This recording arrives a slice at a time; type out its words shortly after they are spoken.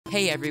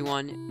Hey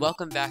everyone,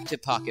 welcome back to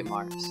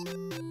PocketMars.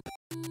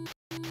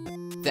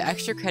 The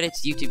Extra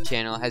Credits YouTube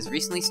channel has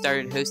recently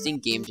started hosting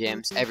game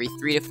jams every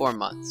 3 to 4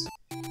 months.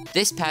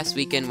 This past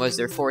weekend was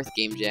their 4th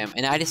game jam,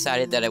 and I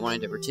decided that I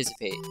wanted to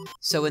participate.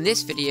 So in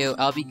this video,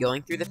 I'll be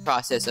going through the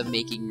process of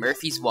making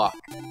Murphy's Walk,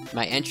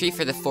 my entry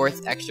for the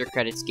 4th Extra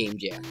Credits game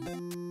jam.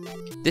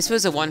 This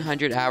was a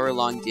 100-hour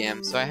long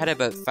jam, so I had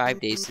about 5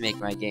 days to make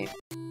my game.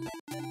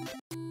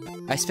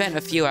 I spent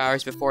a few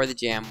hours before the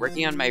jam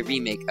working on my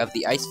remake of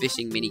the ice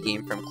fishing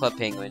minigame from Club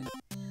Penguin.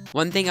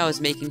 One thing I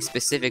was making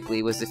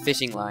specifically was the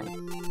fishing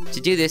line.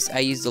 To do this, I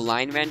used a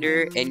line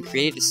renderer and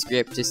created a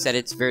script to set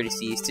its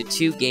vertices to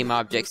 2 game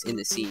objects in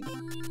the scene.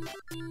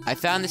 I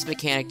found this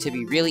mechanic to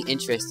be really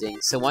interesting,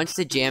 so once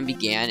the jam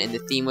began and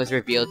the theme was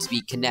revealed to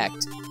be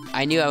Connect,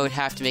 I knew I would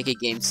have to make a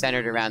game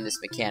centered around this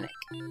mechanic.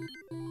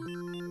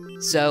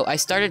 So I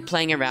started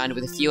playing around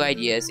with a few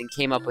ideas and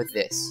came up with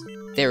this.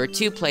 There were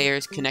 2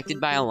 players connected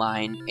by a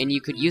line, and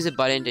you could use a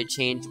button to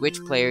change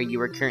which player you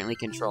were currently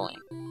controlling.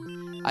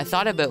 I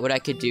thought about what I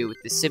could do with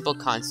this simple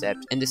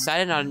concept and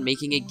decided on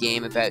making a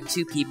game about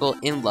 2 people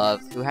in love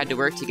who had to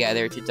work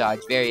together to dodge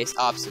various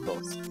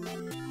obstacles.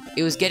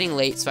 It was getting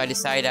late, so I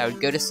decided I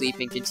would go to sleep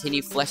and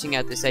continue fleshing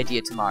out this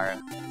idea tomorrow.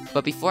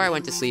 But before I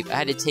went to sleep, I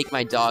had to take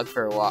my dog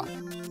for a walk.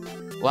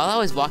 While I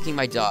was walking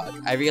my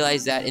dog, I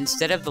realized that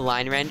instead of the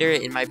line render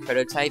in my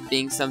prototype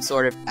being some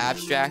sort of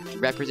abstract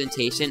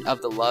representation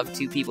of the love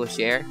 2 people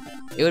share,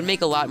 it would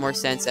make a lot more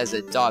sense as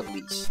a dog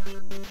leash.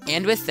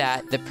 And with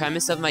that, the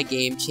premise of my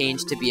game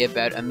changed to be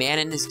about a man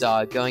and his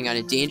dog going on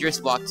a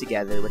dangerous walk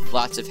together with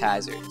lots of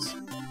hazards.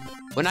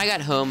 When I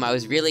got home, I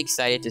was really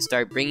excited to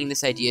start bringing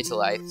this idea to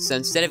life, so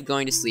instead of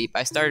going to sleep,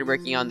 I started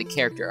working on the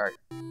character art.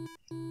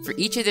 For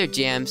each of their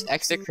jams,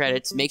 Extra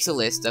Credits makes a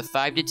list of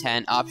 5 to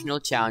 10 optional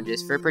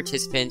challenges for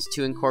participants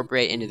to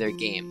incorporate into their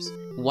games.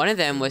 One of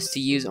them was to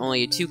use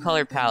only a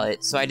 2-color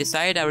palette, so I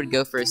decided I would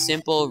go for a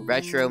simple,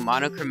 retro,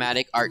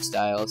 monochromatic art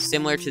style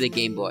similar to the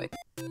Game Boy.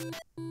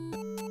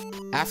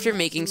 After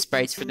making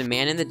sprites for the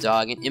man and the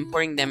dog and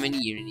importing them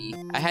into Unity,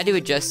 I had to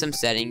adjust some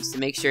settings to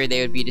make sure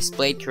they would be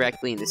displayed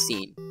correctly in the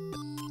scene.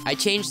 I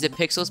changed the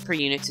pixels per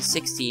unit to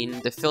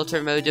 16, the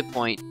filter mode to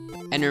point,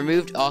 and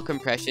removed all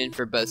compression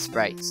for both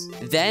sprites.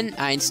 Then,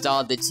 I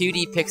installed the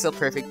 2D Pixel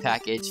Perfect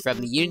package from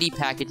the Unity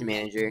Package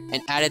Manager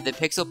and added the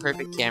Pixel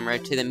Perfect camera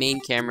to the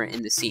main camera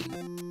in the scene.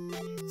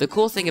 The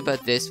cool thing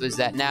about this was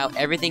that now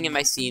everything in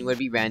my scene would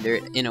be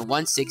rendered in a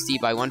 160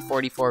 by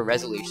 144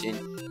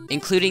 resolution,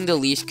 including the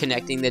leash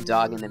connecting the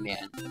dog and the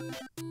man.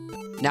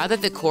 Now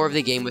that the core of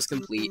the game was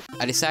complete,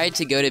 I decided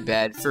to go to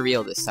bed for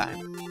real this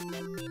time.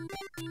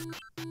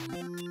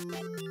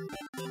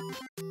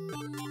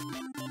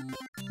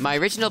 My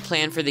original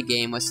plan for the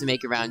game was to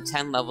make around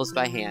 10 levels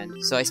by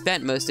hand, so I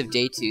spent most of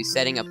day 2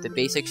 setting up the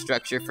basic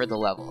structure for the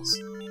levels.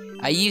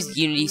 I used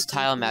Unity's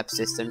tile map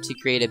system to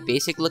create a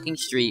basic looking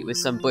street with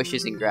some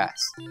bushes and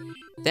grass.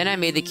 Then I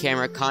made the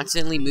camera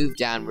constantly move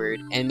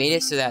downward and made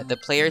it so that the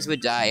players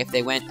would die if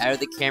they went out of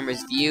the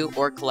camera's view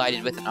or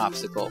collided with an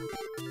obstacle.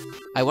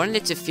 I wanted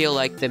it to feel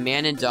like the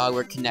man and dog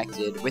were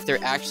connected, with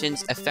their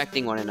actions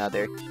affecting one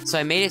another, so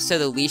I made it so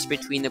the leash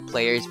between the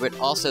players would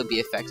also be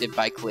affected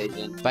by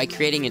collision, by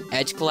creating an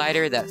edge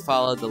collider that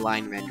followed the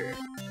line renderer.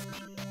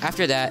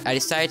 After that, I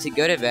decided to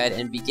go to bed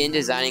and begin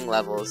designing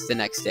levels the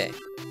next day.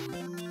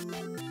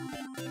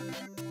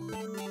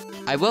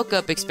 I woke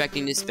up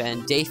expecting to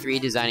spend day 3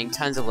 designing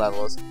tons of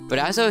levels, but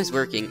as I was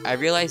working, I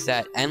realized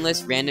that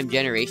endless random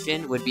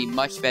generation would be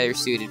much better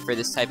suited for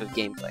this type of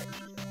gameplay.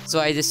 So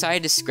I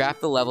decided to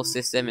scrap the level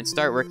system and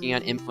start working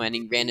on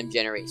implementing random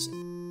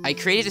generation. I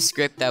created a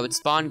script that would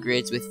spawn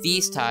grids with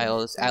these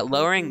tiles at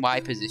lowering Y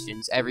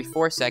positions every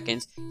 4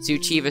 seconds to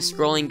achieve a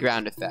scrolling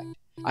ground effect.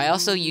 I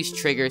also used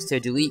triggers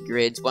to delete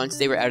grids once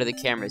they were out of the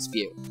camera's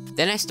view.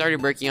 Then I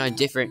started working on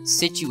different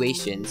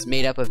situations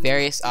made up of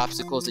various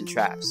obstacles and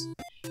traps.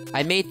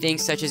 I made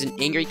things such as an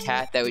angry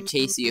cat that would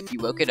chase you if you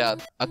woke it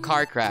up, a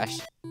car crash,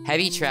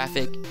 heavy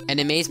traffic, and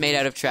a maze made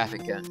out of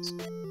traffic cones.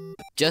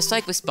 Just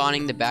like with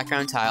spawning the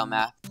background tile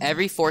map,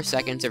 every 4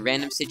 seconds a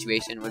random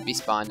situation would be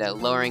spawned at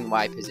lowering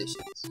Y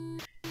positions.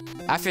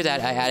 After that,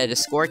 I added a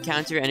score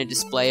counter and a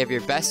display of your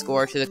best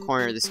score to the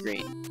corner of the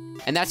screen.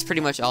 And that's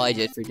pretty much all I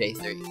did for day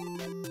 3.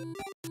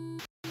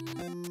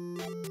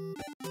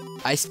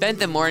 I spent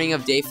the morning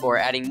of day 4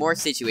 adding more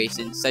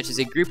situations, such as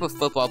a group of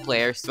football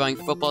players throwing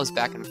footballs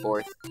back and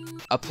forth,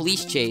 a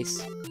police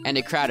chase, and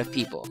a crowd of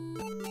people.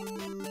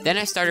 Then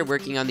I started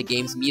working on the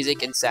game's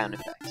music and sound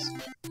effects.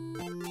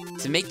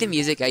 To make the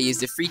music, I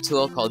used a free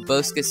tool called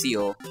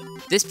Bosca.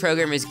 This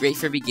program is great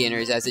for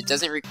beginners as it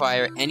doesn't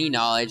require any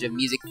knowledge of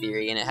music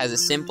theory and it has a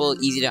simple,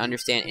 easy to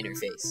understand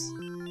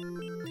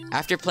interface.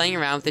 After playing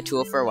around with the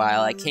tool for a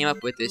while, I came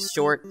up with this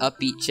short,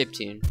 upbeat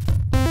chiptune.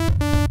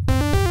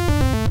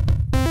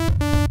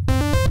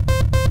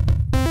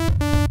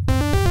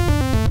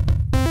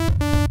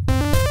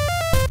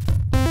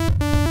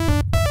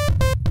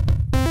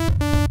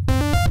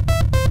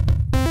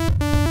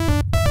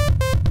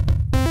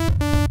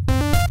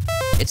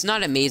 It's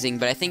not amazing,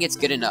 but I think it's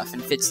good enough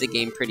and fits the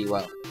game pretty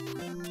well.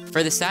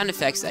 For the sound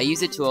effects, I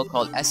use a tool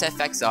called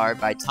SFXR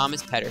by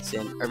Thomas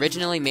Pedersen,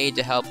 originally made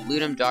to help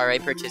Ludum Dare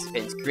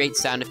participants create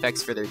sound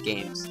effects for their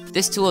games.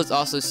 This tool is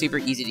also super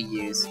easy to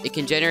use. It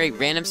can generate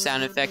random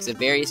sound effects of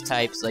various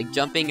types like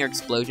jumping or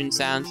explosion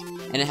sounds,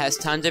 and it has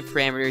tons of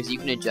parameters you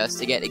can adjust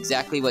to get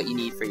exactly what you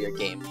need for your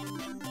game.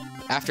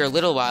 After a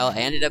little while, I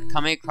ended up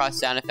coming across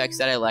sound effects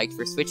that I liked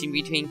for switching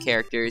between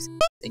characters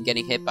and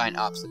getting hit by an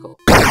obstacle.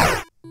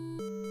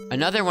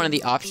 Another one of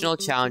the optional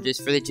challenges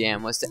for the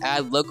jam was to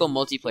add local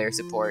multiplayer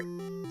support,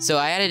 so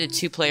I added a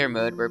 2-player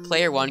mode where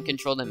player 1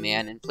 controlled a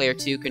man and player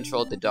 2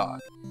 controlled the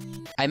dog.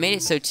 I made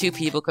it so 2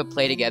 people could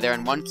play together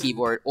on one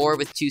keyboard or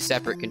with 2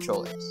 separate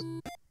controllers.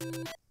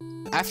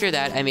 After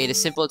that, I made a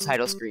simple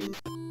title screen.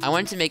 I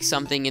wanted to make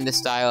something in the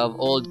style of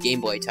old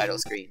Game Boy title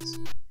screens.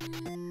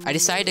 I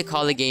decided to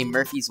call the game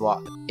Murphy's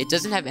Walk. It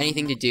doesn't have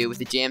anything to do with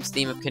the jam's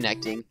theme of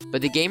connecting,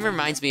 but the game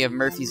reminds me of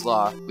Murphy's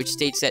Law, which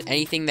states that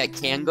anything that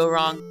can go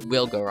wrong,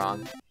 will go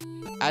wrong.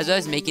 As I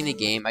was making the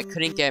game, I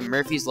couldn't get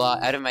Murphy's Law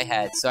out of my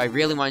head, so I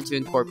really wanted to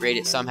incorporate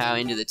it somehow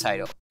into the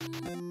title.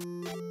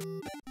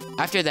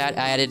 After that,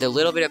 I added a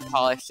little bit of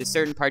polish to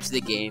certain parts of the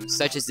game,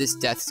 such as this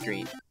death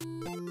screen.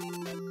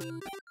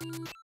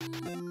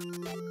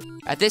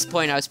 At this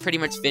point, I was pretty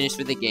much finished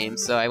with the game,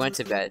 so I went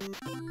to bed.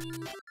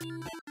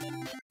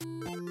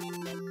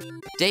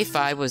 Day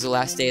 5 was the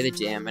last day of the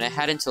jam, and I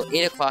had until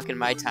 8 o'clock in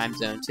my time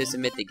zone to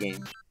submit the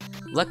game.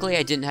 Luckily,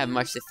 I didn't have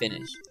much to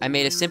finish. I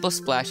made a simple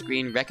splash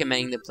screen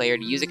recommending the player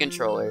to use a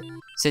controller,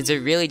 since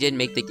it really did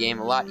make the game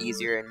a lot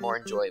easier and more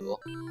enjoyable.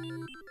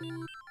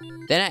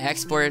 Then I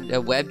exported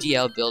a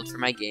WebGL build for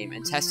my game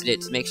and tested it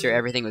to make sure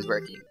everything was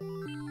working.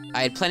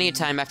 I had plenty of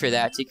time after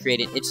that to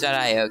create an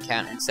itch.io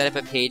account and set up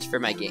a page for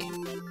my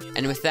game.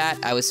 And with that,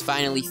 I was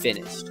finally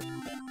finished.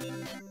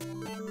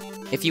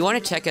 If you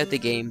want to check out the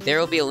game, there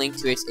will be a link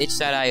to its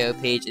itch.io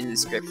page in the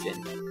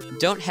description.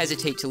 Don't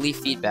hesitate to leave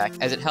feedback,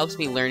 as it helps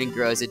me learn and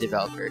grow as a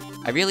developer.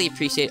 I really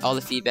appreciate all the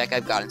feedback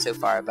I've gotten so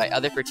far by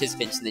other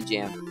participants in the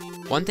jam.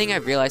 One thing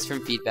I've realized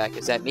from feedback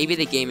is that maybe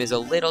the game is a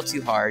little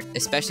too hard,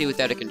 especially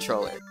without a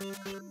controller.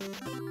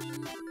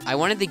 I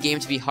wanted the game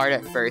to be hard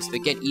at first,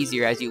 but get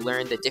easier as you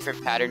learn the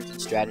different patterns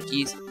and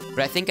strategies,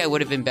 but I think I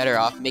would have been better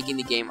off making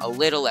the game a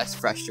little less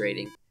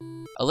frustrating.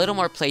 A little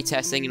more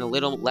playtesting and a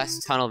little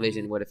less tunnel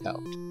vision would have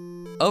helped.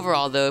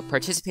 Overall though,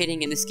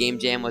 participating in this game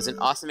jam was an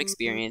awesome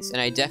experience, and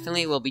I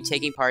definitely will be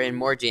taking part in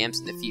more jams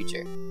in the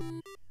future.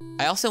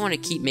 I also want to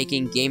keep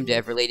making game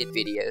dev related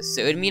videos,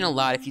 so it would mean a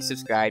lot if you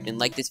subscribed and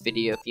liked this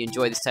video if you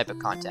enjoy this type of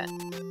content.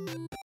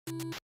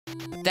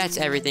 That's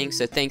everything,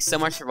 so thanks so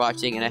much for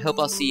watching, and I hope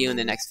I'll see you in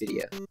the next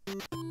video.